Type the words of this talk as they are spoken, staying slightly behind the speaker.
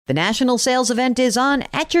The national sales event is on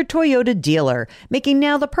at your Toyota dealer, making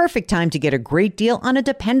now the perfect time to get a great deal on a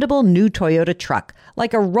dependable new Toyota truck,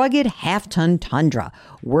 like a rugged half-ton Tundra.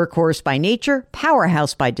 Workhorse by nature,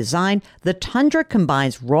 powerhouse by design, the Tundra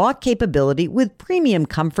combines raw capability with premium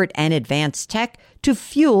comfort and advanced tech to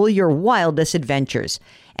fuel your wildest adventures.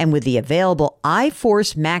 And with the available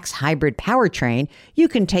iForce Max hybrid powertrain, you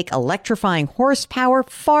can take electrifying horsepower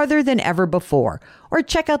farther than ever before. Or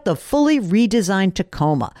check out the fully redesigned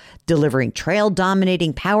Tacoma, delivering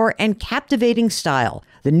trail-dominating power and captivating style.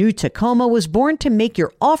 The new Tacoma was born to make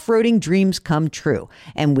your off-roading dreams come true.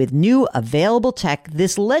 And with new available tech,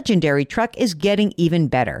 this legendary truck is getting even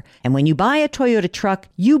better. And when you buy a Toyota truck,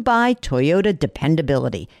 you buy Toyota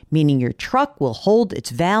dependability, meaning your truck will hold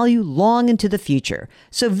its value long into the future.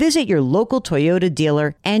 So visit your local Toyota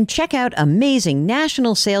dealer and check out amazing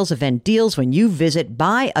national sales event deals when you visit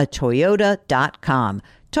buyatoyota.com.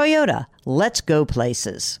 Toyota, let's go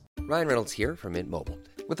places. Ryan Reynolds here from Mint Mobile.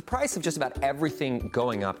 With the price of just about everything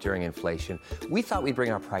going up during inflation, we thought we'd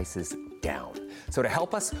bring our prices down. So to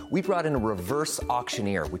help us, we brought in a reverse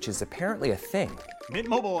auctioneer, which is apparently a thing. Mint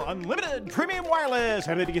Mobile Unlimited Premium Wireless.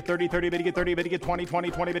 How to get 30, 30, bit to get 30, bit to get 20,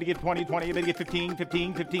 20, 20, bit to get 20, 20, bit to get 15,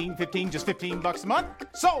 15, 15, 15, just $15 a month?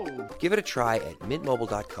 Sold! Give it a try at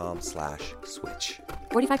mintmobile.com/switch.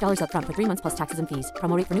 $45 up front for 3 months plus taxes and fees.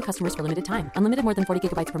 Promo rate for new customers for limited time. Unlimited more than 40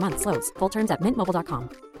 gigabytes per month. Slows full terms at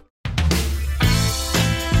mintmobile.com.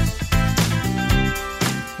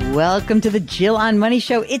 Welcome to the Jill on Money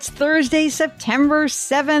Show. It's Thursday, September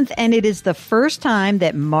 7th, and it is the first time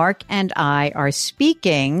that Mark and I are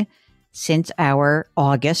speaking since our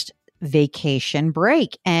August vacation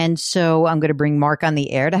break. And so I'm going to bring Mark on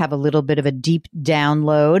the air to have a little bit of a deep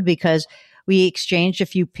download because we exchanged a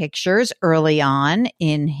few pictures early on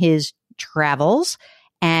in his travels,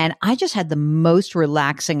 and I just had the most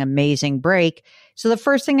relaxing, amazing break. So the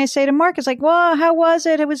first thing I say to Mark is like, well, how was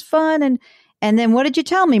it? It was fun. And then what did you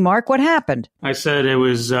tell me, Mark? What happened? I said it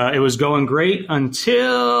was going great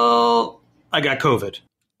until I got COVID.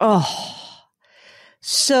 Oh,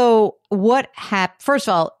 so what happened? First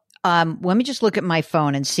of all, let me just look at my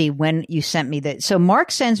phone and see when you sent me that. So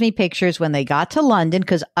Mark sends me pictures when they got to London,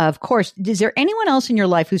 because of course, is there anyone else in your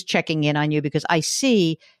life who's checking in on you? Because I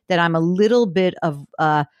see that I'm a little bit of,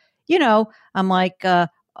 I'm like,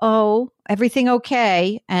 oh, everything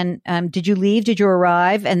okay? And did you leave? Did you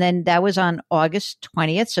arrive? And then that was on August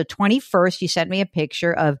 20th. So 21st, you sent me a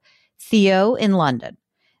picture of Theo in London.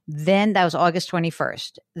 Then that was August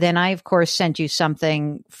 21st. Then I, of course, sent you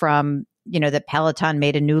something from, that Peloton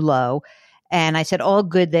made a new low. And I said, all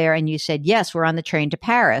good there. And you said, yes, we're on the train to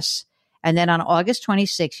Paris. And then on August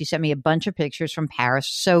 26th, you sent me a bunch of pictures from Paris.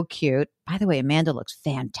 So cute. By the way, Amanda looks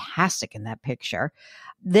fantastic in that picture.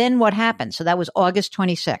 Then what happened? So that was August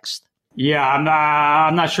 26th. Yeah,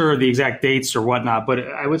 I'm not sure of the exact dates or whatnot, but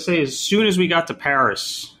I would say as soon as we got to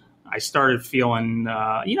Paris, I started feeling,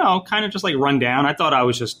 kind of just like run down. I thought I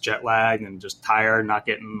was just jet lagged and just tired, not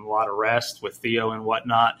getting a lot of rest with Theo and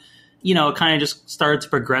whatnot. It kind of just started to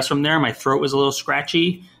progress from there. My throat was a little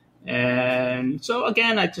scratchy. And so,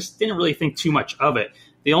 again, I just didn't really think too much of it.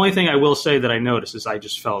 The only thing I will say that I noticed is I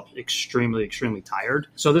just felt extremely, extremely tired.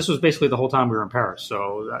 So this was basically the whole time we were in Paris.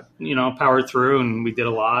 So, powered through and we did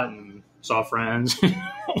a lot and saw friends,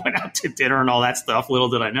 went out to dinner and all that stuff. Little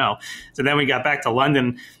did I know. So then we got back to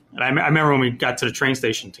London. And I remember when we got to the train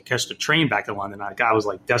station to catch the train back to London, I was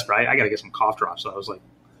like desperate. I got to get some cough drops. So I was like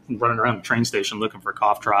running around the train station looking for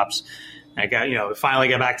cough drops. And I finally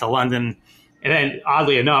got back to London. And then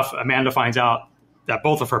oddly enough, Amanda finds out that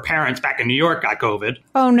both of her parents back in New York got COVID.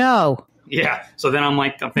 Oh, no. Yeah. So then I'm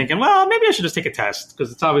thinking, well, maybe I should just take a test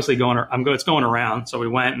because it's obviously it's going around. So we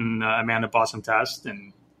went and Amanda bought some tests,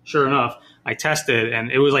 and sure enough, I tested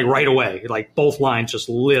and it was like right away, like both lines just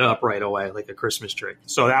lit up right away like a Christmas tree.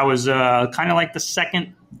 So that was kind of like the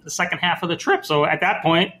second half of the trip. So at that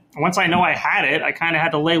point, once I know I had it, I kind of had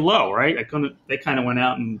to lay low, right? They kind of went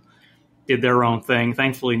out and did their own thing.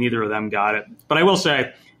 Thankfully, neither of them got it. But I will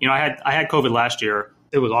say, I had COVID last year.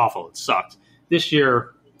 It was awful. It sucked. This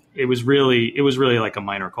year, it was really like a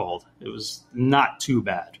minor cold. It was not too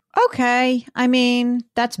bad. Okay. I mean,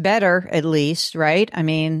 that's better at least, right? I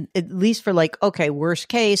mean, at least for worst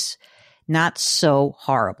case, not so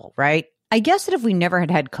horrible, right? I guess that if we never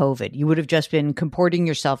had COVID, you would have just been comporting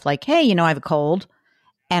yourself like, hey, I have a cold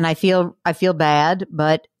and I feel bad,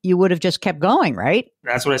 but you would have just kept going, right?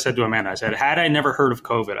 That's what I said to Amanda. I said, had I never heard of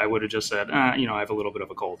COVID, I would have just said, I have a little bit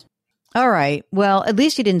of a cold. All right. Well, at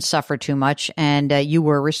least you didn't suffer too much and you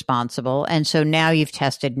were responsible. And so now you've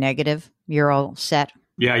tested negative. You're all set.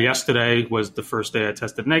 Yeah, yesterday was the first day I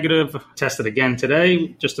tested negative. Tested again today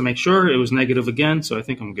just to make sure it was negative again. So I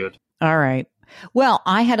think I'm good. All right. Well,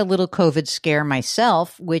 I had a little COVID scare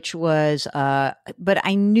myself, which was, but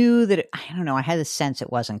I knew that, I don't know, I had a sense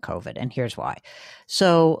it wasn't COVID, and here's why.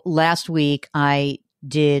 So last week I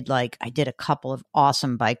did a couple of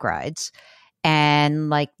awesome bike rides,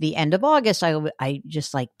 and like the end of August, I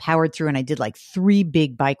just like powered through, and I did like 3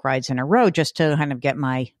 big bike rides in a row just to kind of get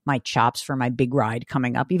my chops for my big ride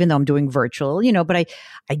coming up, even though I'm doing virtual, but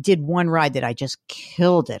I did one ride that I just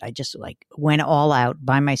killed it. I just like went all out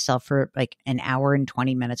by myself for like an hour and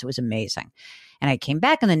 20 minutes. It was amazing. And I came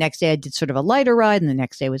back, and the next day I did sort of a lighter ride, and the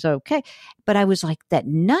next day was okay. But I was like, that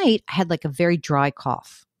night I had like a very dry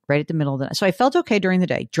cough right at the middle of the night. So I felt okay during the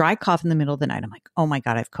day, dry cough in the middle of the night. I'm like, oh my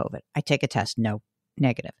God, I have COVID. I take a test. No,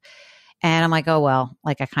 negative. And I'm like, oh, well,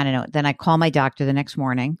 like I kind of know it. Then I call my doctor the next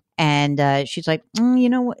morning, and she's like, you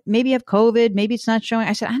know what? Maybe you have COVID. Maybe it's not showing.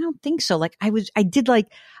 I said, I don't think so. Like I've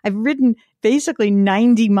ridden basically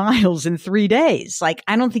 90 miles in 3 days. Like,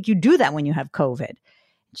 I don't think you do that when you have COVID.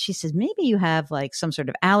 She says, maybe you have like some sort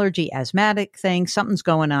of allergy, asthmatic thing. Something's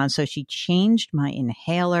going on. So she changed my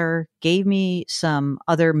inhaler, gave me some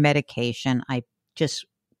other medication. I just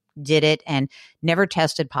did it and never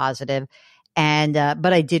tested positive. And,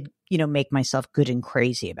 but I did, make myself good and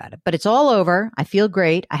crazy about it. But it's all over. I feel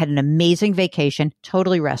great. I had an amazing vacation,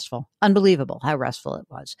 totally restful. Unbelievable how restful it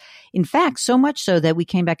was. In fact, so much so that we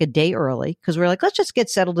came back a day early because we were like, let's just get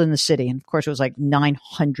settled in the city. And of course, it was like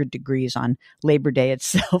 900 degrees on Labor Day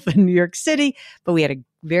itself in New York City. But we had a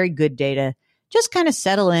very good day to just kind of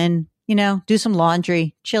settle in, do some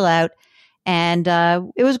laundry, chill out. And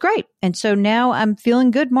it was great. And so now I'm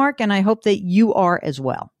feeling good, Mark, and I hope that you are as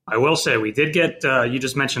well. I will say we did get, you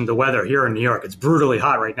just mentioned the weather here in New York. It's brutally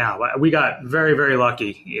hot right now. We got very, very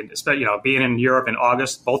lucky, being in Europe in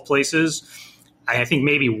August, both places. I think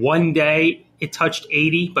maybe one day it touched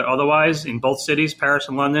 80, but otherwise in both cities, Paris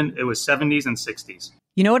and London, it was 70s and 60s.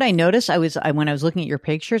 You know what I noticed? When I was looking at your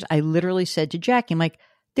pictures, I literally said to Jackie, I'm like,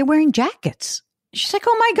 they're wearing jackets. She's like,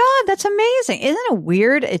 oh my God, that's amazing. Isn't it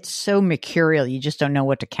weird? It's so mercurial. You just don't know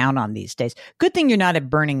what to count on these days. Good thing you're not at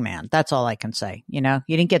Burning Man. That's all I can say. You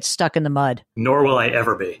didn't get stuck in the mud. Nor will I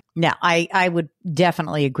ever be. Yeah, I would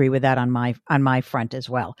definitely agree with that on my front as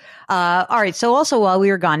well. All right. So also while we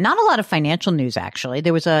were gone, not a lot of financial news, actually.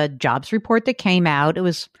 There was a jobs report that came out. It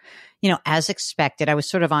was, as expected. I was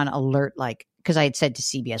sort of on alert, because I had said to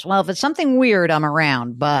CBS, well, if it's something weird, I'm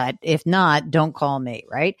around, but if not, don't call me,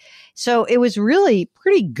 right? So it was really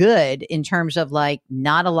pretty good in terms of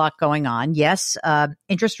not a lot going on. Yes,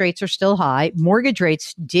 interest rates are still high. Mortgage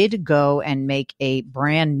rates did go and make a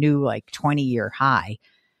brand new 20-year high.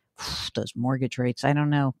 Those mortgage rates, I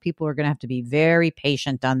don't know. People are going to have to be very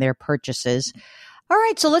patient on their purchases. All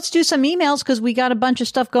right, so let's do some emails because we got a bunch of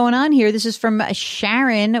stuff going on here. This is from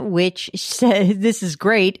Sharon, which says, this is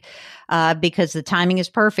great because the timing is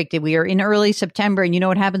perfect. We are in early September, and you know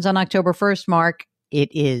what happens on October 1st, Mark? It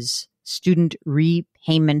is Student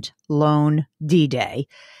Repayment Loan D-Day.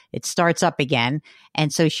 It starts up again.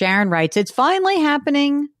 And so Sharon writes, it's finally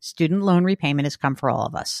happening. Student loan repayment has come for all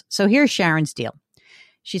of us. So here's Sharon's deal.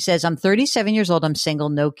 She says, I'm 37 years old. I'm single,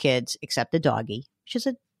 no kids, except a doggy. She's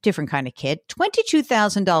a different kind of kid.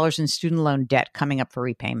 $22,000 in student loan debt coming up for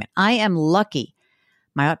repayment. I am lucky.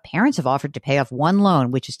 My parents have offered to pay off one loan,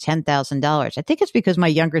 which is $10,000. I think it's because my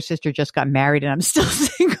younger sister just got married and I'm still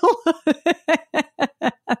single.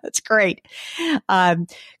 That's great.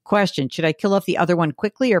 Question, should I kill off the other one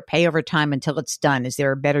quickly or pay over time until it's done? Is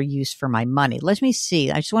there a better use for my money? Let me see.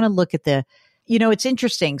 I just want to look at it's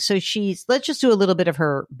interesting. So let's just do a little bit of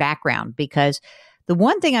her background because the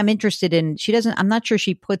one thing I'm interested in, I'm not sure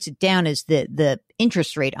she puts it down as the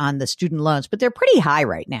interest rate on the student loans, but they're pretty high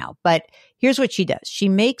right now. But here's what she does. She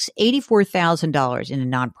makes $84,000 in a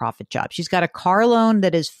nonprofit job. She's got a car loan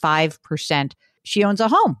that is 5%. She owns a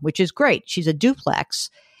home, which is great. She's a duplex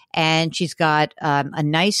and she's got a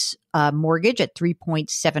nice mortgage at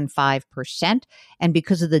 3.75%. And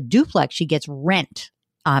because of the duplex, she gets rent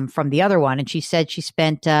from the other one. And she said she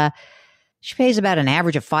spent she pays about an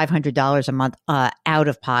average of $500 a month out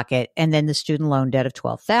of pocket, and then the student loan debt of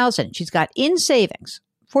 $12,000. She's got in savings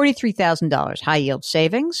 $43,000 high yield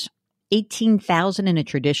savings, $18,000 in a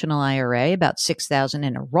traditional IRA, about $6,000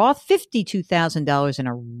 in a Roth, $52,000 in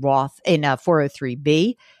a Roth in a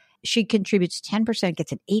 403b. She contributes 10%,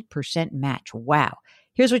 gets an 8% match. Wow!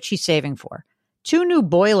 Here's what she's saving for: 2 new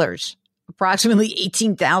boilers, approximately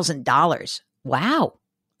 $18,000. Wow,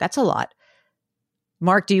 that's a lot.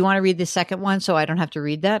 Mark, do you want to read the second one so I don't have to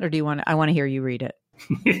read that? Or I want to hear you read it.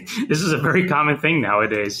 This is a very common thing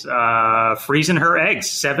nowadays. Freezing her eggs,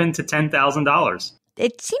 $7,000 to $10,000.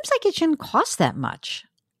 it seems like it shouldn't cost that much.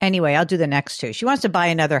 Anyway, I'll do the next two. She wants to buy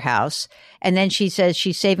another house. And then she says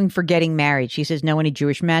she's saving for getting married. She says, know any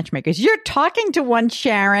Jewish matchmakers? You're talking to one,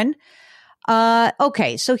 Sharon.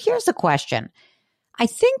 Okay, so here's the question. I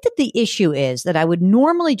think that the issue is that I would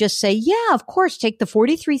normally just say, yeah, of course, take the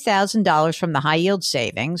 $43,000 from the high yield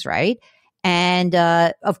savings, right? And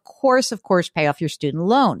of course, pay off your student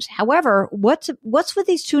loans. However, what's with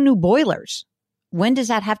these two new boilers? When does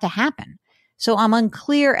that have to happen? So I'm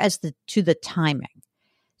unclear as to the timing.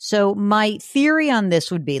 So my theory on this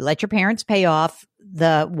would be let your parents pay off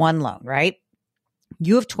the one loan, right?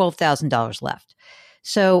 You have $12,000 left.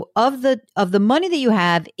 So of the money that you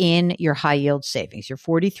have in your high yield savings, your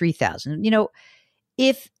 $43,000,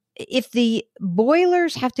 if the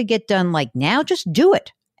boilers have to get done like now, just do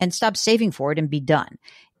it and stop saving for it and be done.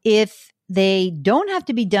 If they don't have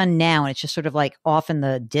to be done now and it's just sort of like off in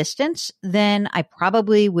the distance, then I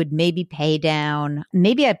probably would maybe pay down.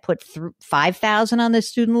 Maybe I'd put $5,000 on the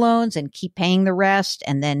student loans and keep paying the rest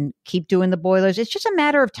and then keep doing the boilers. It's just a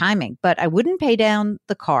matter of timing, but I wouldn't pay down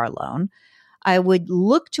the car loan. I would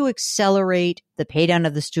look to accelerate the pay down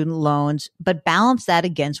of the student loans, but balance that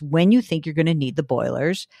against when you think you're going to need the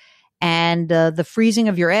boilers and the freezing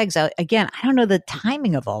of your eggs. Again, I don't know the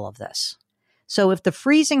timing of all of this. So if the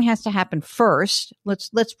freezing has to happen first, let's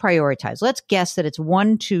prioritize. Let's guess that it's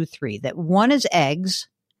 1, 2, 3. That 1 is eggs,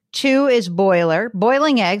 2 is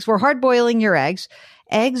boiling eggs. We're hard boiling your eggs.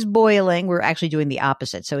 Eggs boiling, we're actually doing the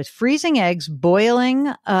opposite. So it's freezing eggs,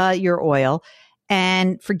 boiling your oil,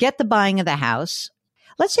 and forget the buying of the house.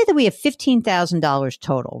 Let's say that we have $15,000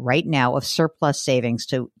 total right now of surplus savings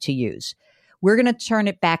to use. We're going to turn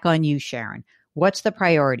it back on you, Sharon. What's the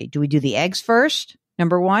priority? Do we do the eggs first?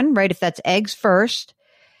 Number one, right? If that's eggs first,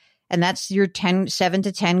 and that's your 7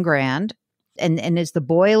 to 10 grand, and is the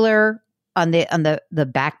boiler on the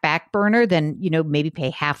back burner, then maybe pay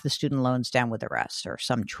half the student loans down with the rest or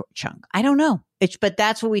some chunk. I don't know. But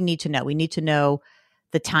that's what we need to know. We need to know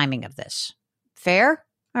the timing of this. Fair?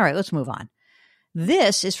 All right, let's move on.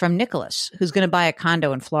 This is from Nicholas, who's going to buy a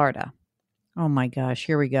condo in Florida. Oh my gosh,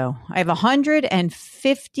 here we go. I have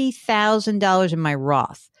 $150,000 in my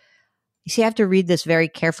Roth. You see, I have to read this very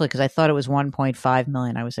carefully because I thought it was $1.5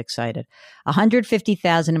 million. I was excited.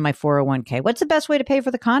 $150,000 in my 401k. What's the best way to pay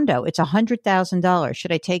for the condo? It's $100,000.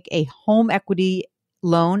 Should I take a home equity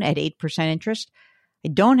loan at 8% interest? I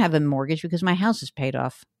don't have a mortgage because my house is paid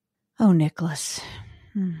off. Oh, Nicholas.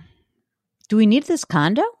 Do we need this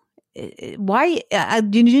condo? Why?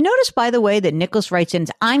 Did you notice, by the way, that Nicholas writes in,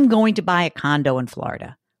 I'm going to buy a condo in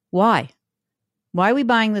Florida. Why? Why are we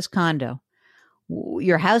buying this condo?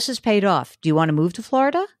 Your house is paid off. Do you want to move to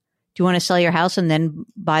Florida? Do you want to sell your house and then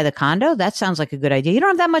buy the condo? That sounds like a good idea. You don't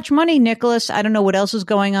have that much money, Nicholas. I don't know what else is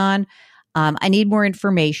going on. I need more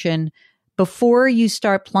information. Before you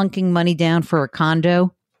start plunking money down for a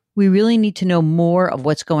condo, we really need to know more of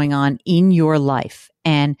what's going on in your life.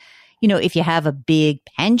 And, if you have a big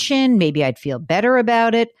pension, maybe I'd feel better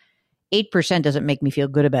about it. 8% doesn't make me feel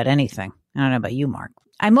good about anything. I don't know about you, Mark.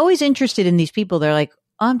 I'm always interested in these people. They're like,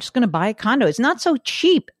 I'm just going to buy a condo. It's not so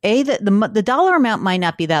cheap. The dollar amount might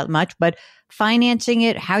not be that much, but financing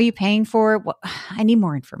it, how are you paying for it? Well, I need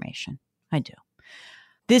more information. I do.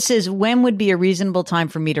 This is when would be a reasonable time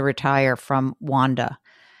for me to retire, from Wanda,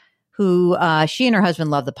 who she and her husband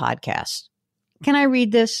love the podcast. Can I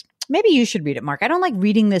read this? Maybe you should read it, Mark. I don't like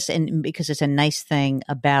reading this because it's a nice thing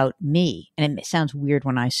about me. And it sounds weird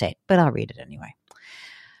when I say it, but I'll read it anyway.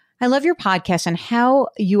 I love your podcast and how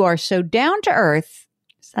you are so down to earth.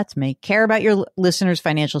 That's me. Care about your listeners'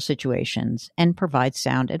 financial situations and provide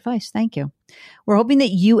sound advice. Thank you. We're hoping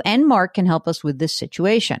that you and Mark can help us with this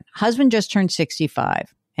situation. Husband just turned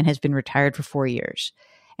 65 and has been retired for 4 years.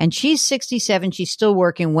 And she's 67. She's still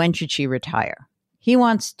working. When should she retire? He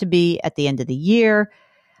wants to be at the end of the year.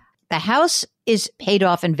 The house is paid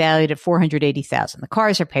off and valued at $480,000. The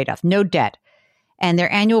cars are paid off. No debt. And their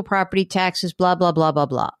annual property taxes, blah, blah, blah, blah,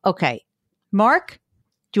 blah. Okay. Mark?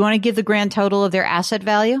 Do you want to give the grand total of their asset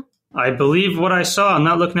value? I believe what I saw, I'm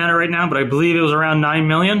not looking at it right now, but I believe it was around $9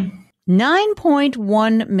 million.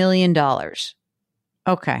 $9.1 million.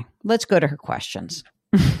 Okay, let's go to her questions.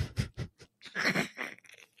 I'm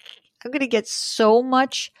going to get so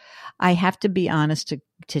much. I have to be honest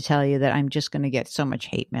to tell you that I'm just going to get so much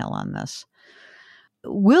hate mail on this.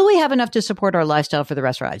 Will we have enough to support our lifestyle for the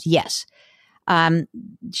rest of our lives? Yes.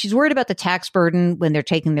 She's worried about the tax burden when they're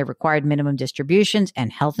taking their required minimum distributions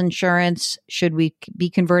and health insurance. Should we be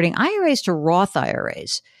converting IRAs to Roth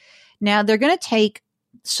IRAs? Now, they're going to take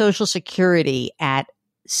Social Security at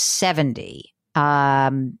 70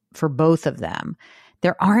 for both of them.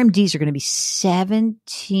 Their RMDs are going to be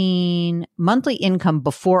monthly income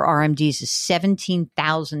before RMDs is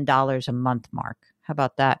 $17,000 a month, Mark. How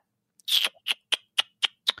about that?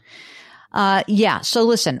 Yeah. So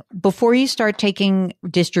listen, before you start taking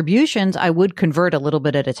distributions, I would convert a little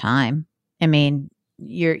bit at a time. I mean,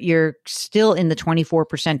 you're still in the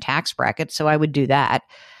 24% tax bracket, so I would do that.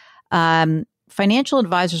 Financial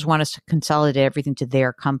advisors want us to consolidate everything to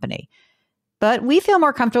their company, but we feel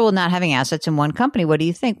more comfortable with not having assets in one company. What do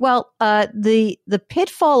you think? Well, the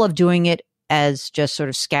pitfall of doing it as just sort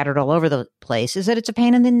of scattered all over the place is that it's a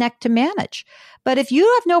pain in the neck to manage. But if you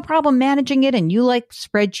have no problem managing it and you like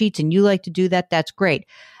spreadsheets and you like to do that, that's great.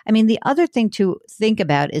 I mean, the other thing to think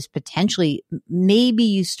about is potentially maybe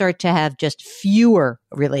you start to have just fewer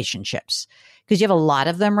relationships because you have a lot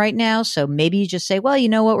of them right now. So maybe you just say, well, you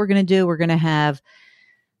know what we're going to do? We're going to have,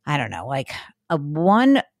 I don't know, like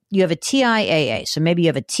you have a TIAA. So maybe you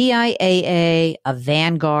have a TIAA, a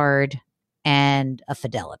Vanguard, and a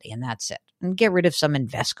Fidelity, and that's it. And get rid of some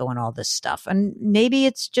Invesco and all this stuff. And maybe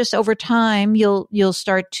it's just over time you'll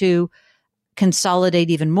start to consolidate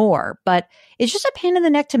even more. But it's just a pain in the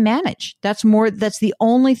neck to manage. That's the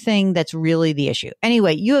only thing that's really the issue.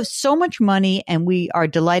 Anyway, you have so much money, and we are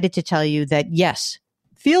delighted to tell you that yes,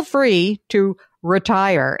 feel free to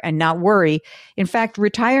retire and not worry. In fact,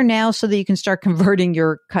 retire now so that you can start converting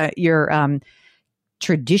your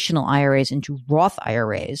traditional IRAs into Roth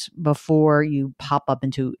IRAs before you pop up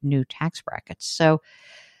into new tax brackets. So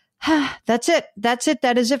that's it.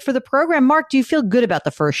 That is it for the program. Mark, do you feel good about the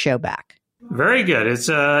first show back? Very good. It's,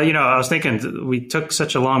 I was thinking we took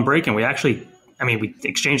such a long break and we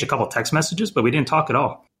exchanged a couple of text messages, but we didn't talk at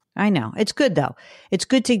all. I know. It's good though. It's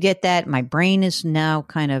good to get that. My brain is now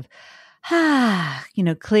kind of,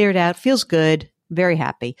 cleared out. Feels good. Very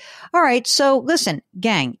happy. All right. So listen,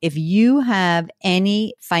 gang, if you have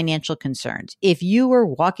any financial concerns, if you were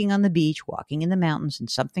walking on the beach, walking in the mountains and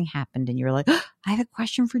something happened and you're like, oh, I have a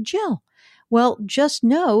question for Jill. Well, just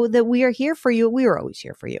know that we are here for you. We are always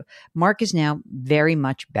here for you. Mark is now very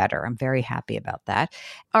much better. I'm very happy about that.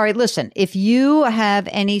 All right, listen, if you have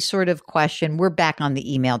any sort of question, we're back on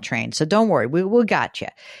the email train. So don't worry, we'll got you.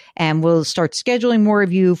 And we'll start scheduling more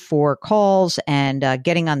of you for calls and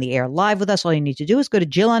getting on the air live with us. All you need to do is go to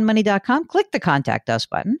JillOnMoney.com, click the Contact Us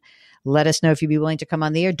button. Let us know if you'd be willing to come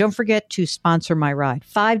on the air. Don't forget to sponsor my ride.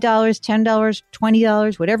 $5, $10,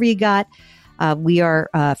 $20, whatever you got. We are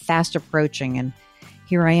fast approaching, and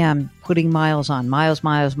here I am putting miles on.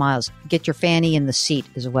 Miles. Get your fanny in the seat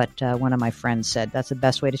is what one of my friends said. That's the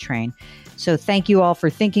best way to train. So thank you all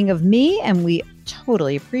for thinking of me, and we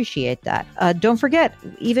totally appreciate that. Don't forget,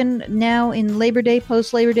 even now in Labor Day,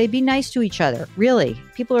 post-Labor Day, be nice to each other. Really.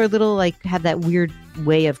 People are a little have that weird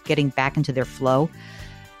way of getting back into their flow.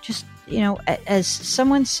 Just, as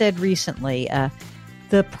someone said recently,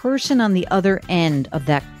 the person on the other end of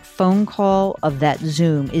that phone call, of that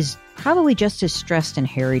Zoom, is probably just as stressed and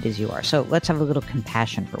harried as you are. So let's have a little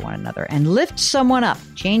compassion for one another and lift someone up.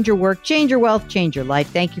 Change your work, change your wealth, change your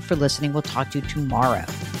life. Thank you for listening. We'll talk to you tomorrow.